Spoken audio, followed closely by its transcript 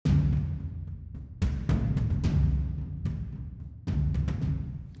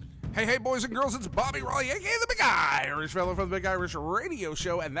Hey, boys and girls, it's Bobby Raleigh, aka the Big Irish Fellow from the Big Irish Radio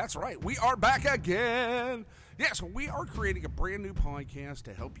Show, and that's right, we are back again. Yes, we are creating a brand new podcast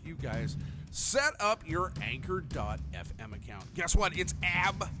to help you guys set up your Anchor.fm account. Guess what? It's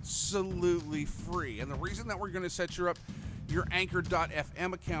absolutely free, and the reason that we're going to set you up your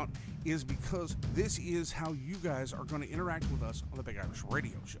Anchor.fm account is because this is how you guys are going to interact with us on the Big Irish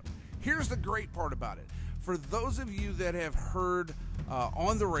Radio Show. Here's the great part about it. For those of you that have heard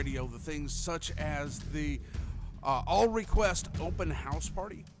on the radio the things such as the All Request Open House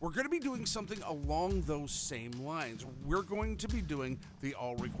Party, we're going to be doing something along those same lines. We're going to be doing the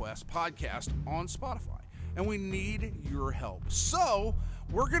All Request podcast on Spotify, and we need your help. So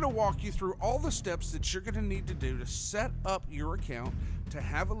we're going to walk you through all the steps that you're going to need to do to set up your account, to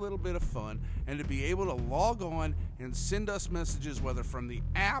have a little bit of fun, and to be able to log on and send us messages, whether from the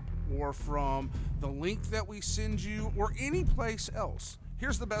app or from the link that we send you or any place else.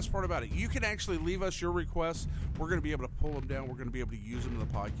 Here's the best part about it. You can actually leave us your requests. We're going to be able to pull them down. We're going to be able to use them in the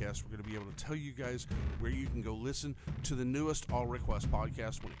podcast. We're going to be able to tell you guys where you can go listen to the newest All Request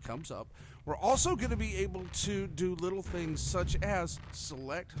podcast when it comes up. We're also going to be able to do little things such as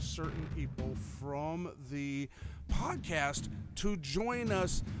select certain people from the podcast to join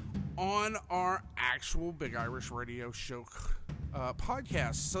us on our actual Big Irish Radio Show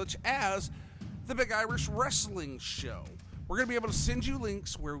podcast, such as the Big Irish Wrestling Show. We're going to be able to send you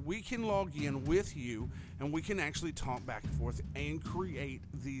links where we can log in with you and we can actually talk back and forth and create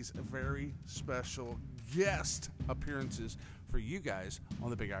these very special guest appearances for you guys on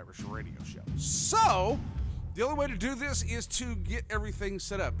the Big Irish Radio Show. So the only way to do this is to get everything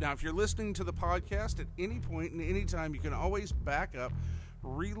set up. Now, if you're listening to the podcast at any point and any time, you can always back up,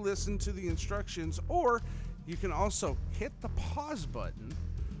 re-listen to the instructions, or you can also hit the pause button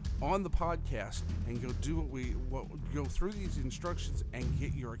on the podcast and go through these instructions and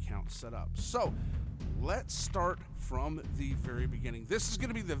get your account set up. So let's start from the very beginning. This is going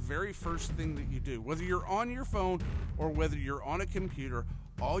to be the very first thing that you do. Whether you're on your phone or whether you're on a computer,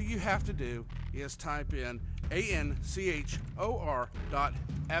 all you have to do is type in anchor.fm.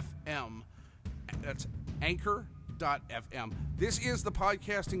 That's anchor.fm. This is the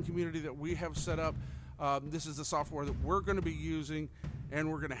podcasting community that we have set up. This is the software that we're going to be using, and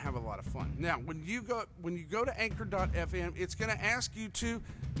we're going to have a lot of fun. Now, when you go to anchor.fm, it's going to ask you to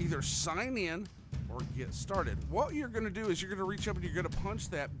either sign in or get started. What you're going to do is you're going to reach up and you're going to punch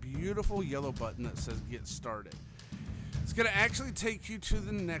that beautiful yellow button that says get started. It's going to actually take you to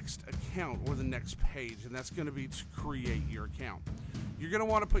the next account or the next page, and that's going to be to create your account. You're going to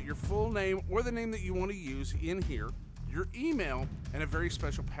want to put your full name or the name that you want to use in here, your email, and a very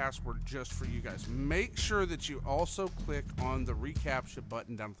special password just for you guys. Make sure that you also click on the reCAPTCHA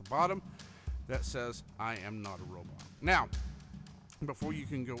button down at the bottom that says, I am not a robot. Now, before you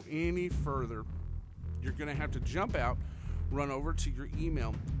can go any further, you're going to have to jump out, run over to your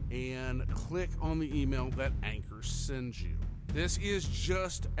email, and click on the email that Anchor sends you. This is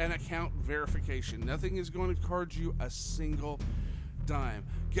just an account verification. Nothing is going to charge you a single dime.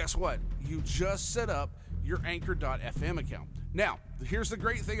 Guess what? You just set up your Anchor.fm account. Now, here's the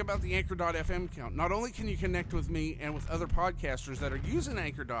great thing about the Anchor.fm account. Not only can you connect with me and with other podcasters that are using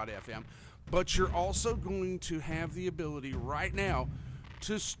Anchor.fm, but you're also going to have the ability right now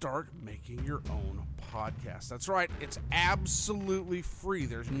to start making your own podcast. That's right. It's absolutely free.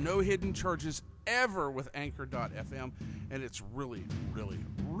 There's no hidden charges ever with Anchor.fm, and it's really, really,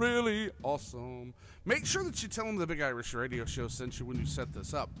 really awesome. Make sure that you tell them the Big Irish Radio Show sent you when you set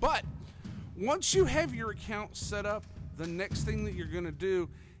this up. But once you have your account set up, the next thing that you're going to do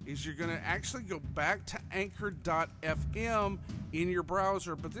is you're going to actually go back to Anchor.fm in your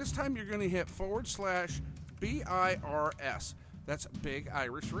browser, but this time you're going to hit /BIRS. That's Big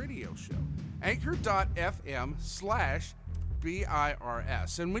Irish Radio Show.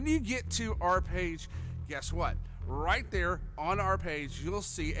 Anchor.fm/BIRS. And when you get to our page, guess what? Right there on our page, you'll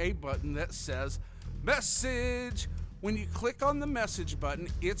see a button that says Message. When you click on the message button,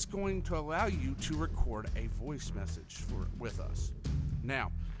 it's going to allow you to record a voice message with us.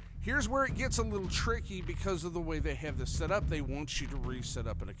 Now, here's where it gets a little tricky because of the way they have this set up. They want you to reset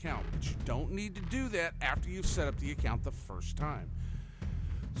up an account, but you don't need to do that after you've set up the account the first time.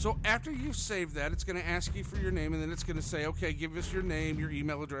 So after you've saved that, it's going to ask you for your name, and then it's going to say, okay, give us your name, your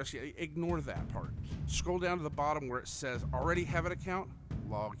email address. Ignore that part. Scroll down to the bottom where it says already have an account,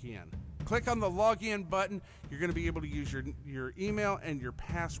 log in. Click on the login button. You're going to be able to use your email and your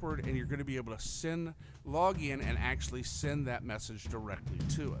password, and you're going to be able to log in and actually send that message directly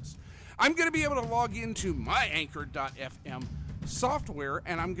to us. I'm going to be able to log into my Anchor.fm software,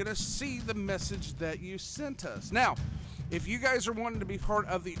 and I'm going to see the message that you sent us. Now, If you guys are wanting to be part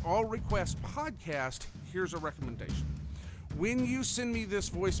of the All Request podcast, here's a recommendation. When you send me this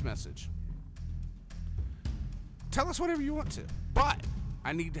voice message, tell us whatever you want to, but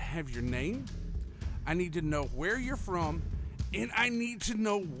I need to have your name, I need to know where you're from, and I need to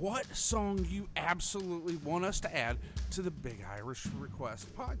know what song you absolutely want us to add to the Big Irish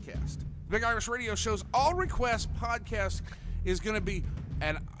Request podcast. Big Irish Radio Show's All Request podcast is going to be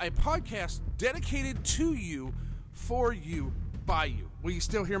a podcast dedicated to you, for you, by you. Will you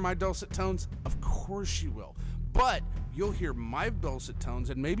still hear my dulcet tones? Of course you will. But you'll hear my dulcet tones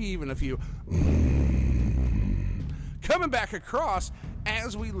and maybe even a few coming back across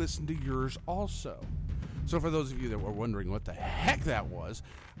as we listen to yours also. So for those of you that were wondering what the heck that was,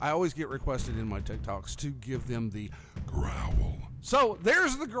 I always get requested in my TikToks to give them the growl. So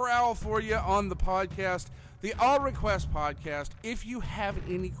there's the growl for you on the podcast, the All Request podcast. If you have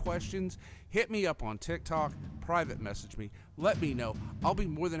any questions, hit me up on TikTok, private message me, let me know. I'll be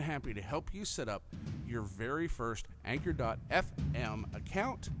more than happy to help you set up your very first Anchor.fm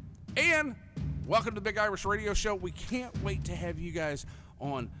account. And welcome to the Big Irish Radio Show. We can't wait to have you guys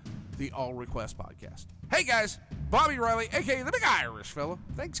on the All Request podcast. Hey guys, Bobby Riley, aka the Big Irish Fella.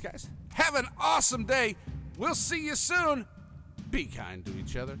 Thanks guys. Have an awesome day. We'll see you soon. Be kind to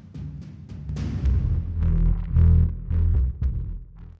each other.